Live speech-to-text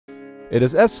It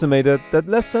is estimated that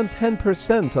less than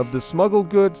 10% of the smuggled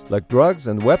goods, like drugs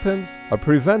and weapons, are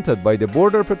prevented by the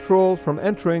Border Patrol from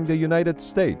entering the United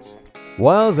States.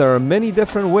 While there are many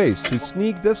different ways to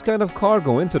sneak this kind of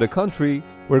cargo into the country,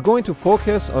 we're going to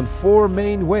focus on 4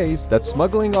 main ways that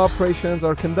smuggling operations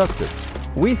are conducted.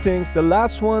 We think the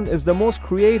last one is the most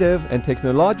creative and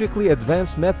technologically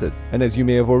advanced method, and as you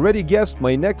may have already guessed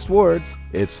my next words,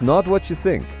 it's not what you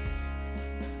think.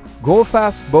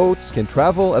 Go-fast boats can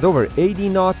travel at over 80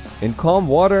 knots in calm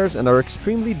waters and are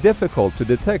extremely difficult to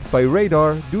detect by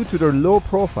radar due to their low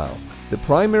profile. The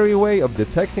primary way of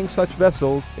detecting such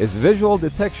vessels is visual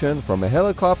detection from a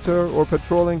helicopter or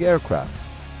patrolling aircraft.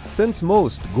 Since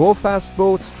most go-fast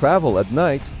boats travel at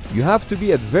night, you have to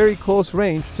be at very close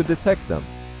range to detect them.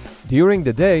 During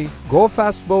the day,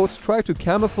 go-fast boats try to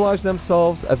camouflage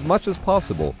themselves as much as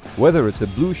possible, whether it's a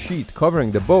blue sheet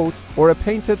covering the boat or a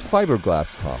painted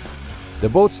fiberglass top. The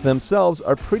boats themselves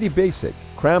are pretty basic,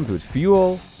 crammed with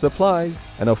fuel, supplies,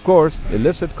 and of course,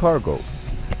 illicit cargo.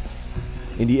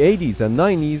 In the 80s and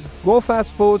 90s,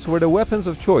 go-fast boats were the weapons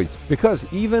of choice because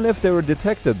even if they were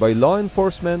detected by law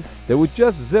enforcement, they would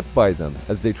just zip by them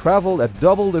as they traveled at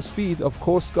double the speed of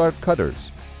Coast Guard cutters.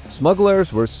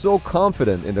 Smugglers were so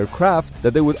confident in their craft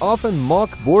that they would often mock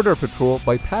Border Patrol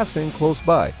by passing close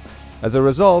by. As a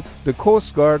result, the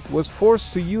Coast Guard was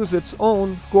forced to use its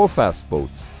own go-fast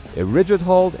boats, a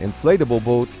rigid-hulled inflatable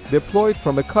boat deployed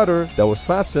from a cutter that was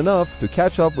fast enough to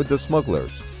catch up with the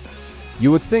smugglers.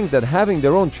 You would think that having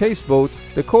their own chase boats,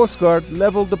 the Coast Guard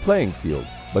leveled the playing field.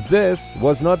 But this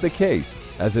was not the case,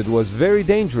 as it was very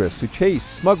dangerous to chase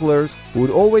smugglers who would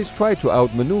always try to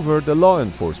outmaneuver the law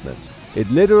enforcement. It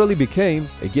literally became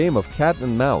a game of cat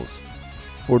and mouse.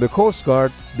 For the Coast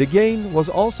Guard, the gain was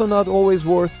also not always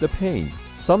worth the pain.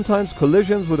 Sometimes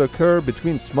collisions would occur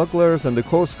between smugglers and the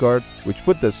Coast Guard, which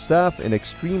put the staff in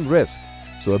extreme risk,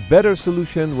 so a better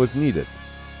solution was needed.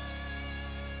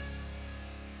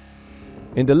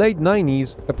 In the late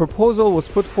 90s, a proposal was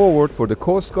put forward for the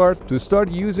Coast Guard to start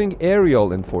using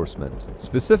aerial enforcement,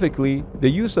 specifically the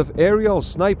use of aerial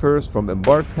snipers from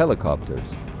embarked helicopters.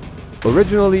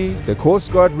 Originally, the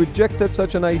Coast Guard rejected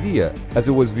such an idea as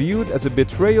it was viewed as a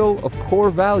betrayal of core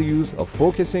values of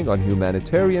focusing on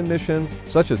humanitarian missions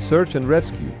such as search and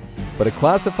rescue. But a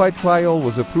classified trial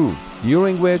was approved,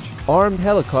 during which armed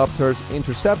helicopters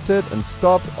intercepted and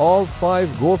stopped all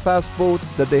 5 go-fast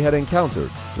boats that they had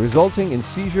encountered, resulting in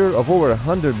seizure of over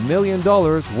 $100 million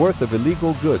worth of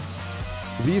illegal goods.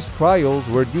 These trials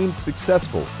were deemed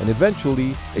successful, and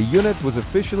eventually a unit was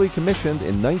officially commissioned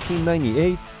in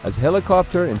 1998 as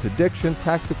Helicopter Interdiction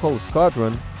Tactical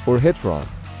Squadron, or HITRON.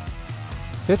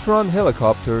 HITRON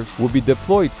helicopters would be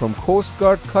deployed from Coast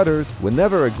Guard cutters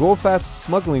whenever a go-fast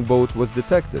smuggling boat was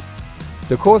detected.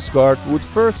 The Coast Guard would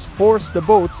first force the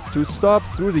boats to stop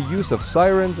through the use of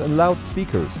sirens and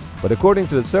loudspeakers, but according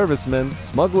to the servicemen,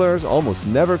 smugglers almost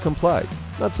never complied.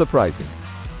 Not surprising.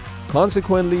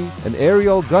 Consequently, an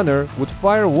aerial gunner would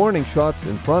fire warning shots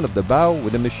in front of the bow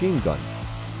with a machine gun.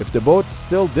 If the boat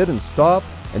still didn't stop,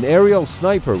 an aerial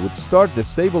sniper would start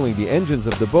disabling the engines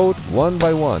of the boat one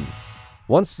by one.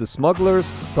 Once the smugglers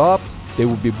stopped, they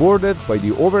would be boarded by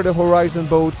the over-the-horizon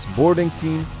boat's boarding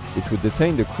team, which would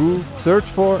detain the crew, search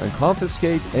for and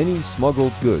confiscate any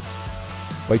smuggled goods.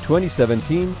 By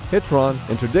 2017, HITRON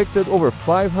interdicted over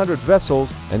 500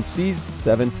 vessels and seized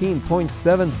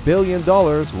 $17.7 billion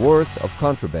worth of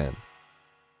contraband.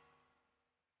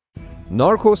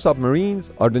 Narco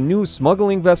submarines are the new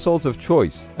smuggling vessels of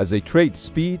choice as they trade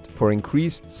speed for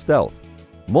increased stealth.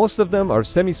 Most of them are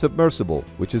semi-submersible,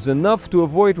 which is enough to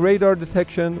avoid radar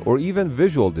detection or even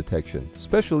visual detection,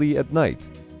 especially at night.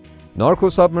 Narco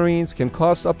submarines can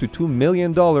cost up to $2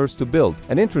 million to build,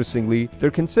 and interestingly,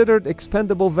 they're considered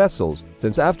expendable vessels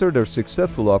since after their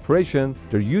successful operation,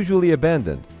 they're usually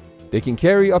abandoned. They can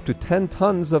carry up to 10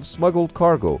 tons of smuggled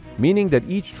cargo, meaning that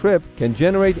each trip can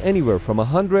generate anywhere from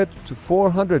 $100 to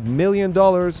 $400 million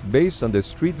based on the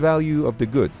street value of the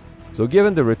goods. So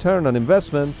given the return on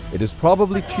investment, it is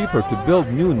probably cheaper to build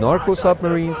new narco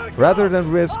submarines rather than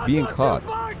risk being caught.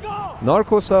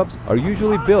 Narco subs are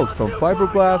usually built from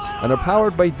fiberglass and are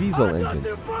powered by diesel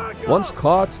engines. Once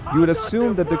caught, you would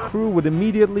assume that the crew would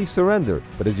immediately surrender,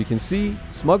 but as you can see,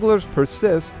 smugglers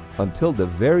persist until the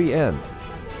very end.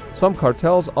 Some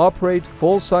cartels operate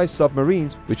full-size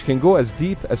submarines which can go as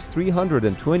deep as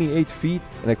 328 feet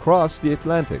and across the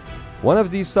Atlantic. One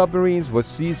of these submarines was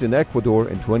seized in Ecuador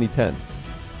in 2010.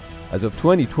 As of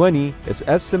 2020, it's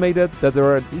estimated that there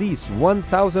are at least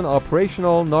 1,000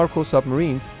 operational narco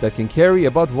submarines that can carry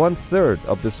about 1/3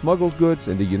 of the smuggled goods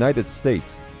in the United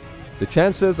States. The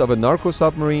chances of a narco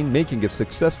submarine making a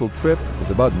successful trip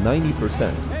is about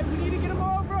 90%.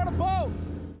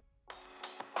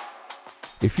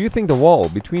 If you think the wall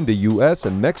between the US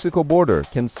and Mexico border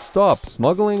can stop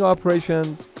smuggling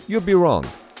operations, you'd be wrong.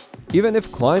 Even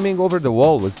if climbing over the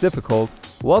wall was difficult,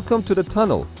 welcome to the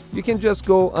tunnel. You can just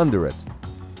go under it.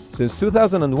 Since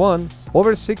 2001,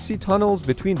 over 60 tunnels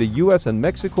between the US and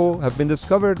Mexico have been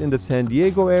discovered in the San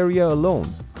Diego area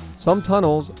alone. Some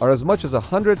tunnels are as much as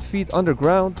 100 feet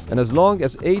underground and as long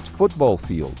as 8 football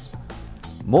fields.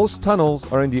 Most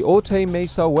tunnels are in the Otay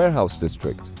Mesa warehouse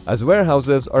district, as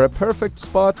warehouses are a perfect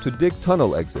spot to dig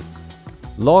tunnel exits.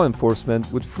 Law enforcement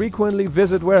would frequently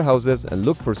visit warehouses and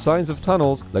look for signs of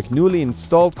tunnels like newly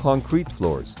installed concrete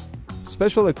floors.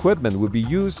 Special equipment would be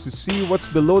used to see what's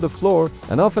below the floor,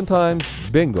 and oftentimes,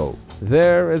 bingo,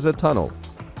 there is a tunnel.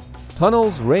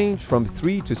 Tunnels range from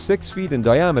 3 to 6 feet in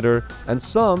diameter, and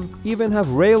some even have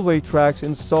railway tracks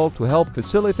installed to help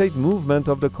facilitate movement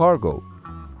of the cargo.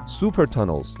 Super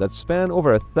tunnels that span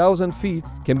over 1,000 feet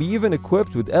can be even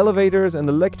equipped with elevators and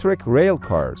electric rail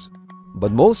cars.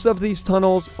 But most of these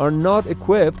tunnels are not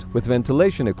equipped with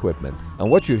ventilation equipment, and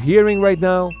what you're hearing right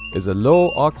now is a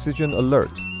low oxygen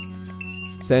alert.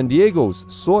 San Diego's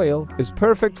soil is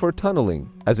perfect for tunneling,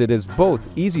 as it is both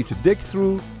easy to dig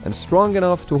through and strong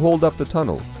enough to hold up the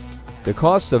tunnel. The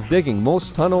cost of digging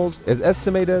most tunnels is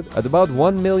estimated at about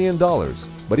 $1 million,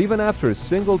 but even after a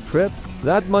single trip,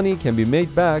 that money can be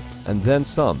made back and then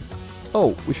some.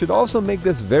 Oh, we should also make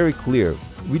this very clear.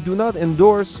 We do not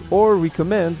endorse or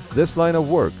recommend this line of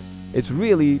work. It's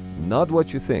really not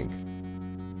what you think.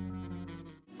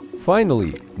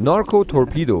 Finally, narco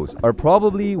torpedoes are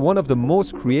probably one of the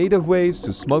most creative ways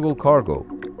to smuggle cargo.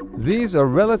 These are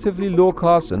relatively low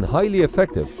cost and highly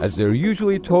effective, as they're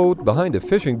usually towed behind a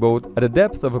fishing boat at a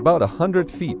depth of about 100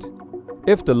 feet.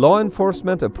 If the law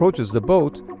enforcement approaches the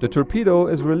boat, the torpedo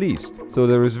is released, so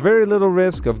there is very little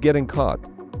risk of getting caught.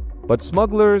 But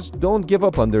smugglers don't give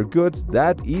up on their goods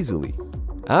that easily.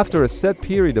 After a set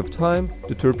period of time,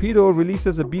 the torpedo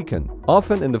releases a beacon,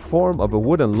 often in the form of a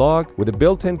wooden log with a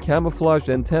built-in camouflaged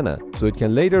antenna, so it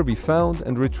can later be found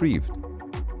and retrieved.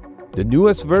 The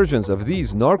newest versions of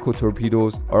these narco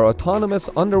torpedoes are autonomous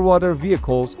underwater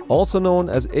vehicles, also known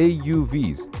as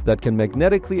AUVs, that can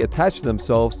magnetically attach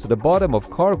themselves to the bottom of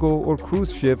cargo or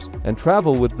cruise ships and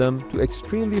travel with them to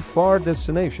extremely far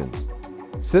destinations.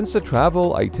 Since the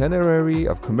travel itinerary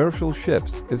of commercial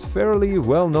ships is fairly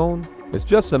well known, it's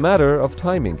just a matter of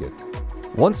timing it.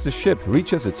 Once the ship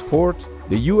reaches its port,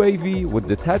 the UAV would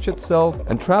detach itself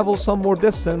and travel some more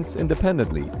distance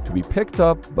independently to be picked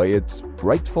up by its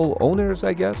rightful owners,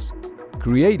 I guess?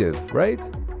 Creative, right?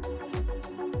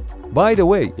 By the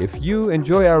way, if you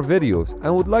enjoy our videos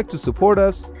and would like to support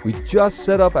us, we just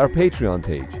set up our Patreon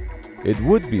page. It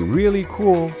would be really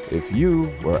cool if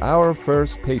you were our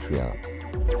first Patreon.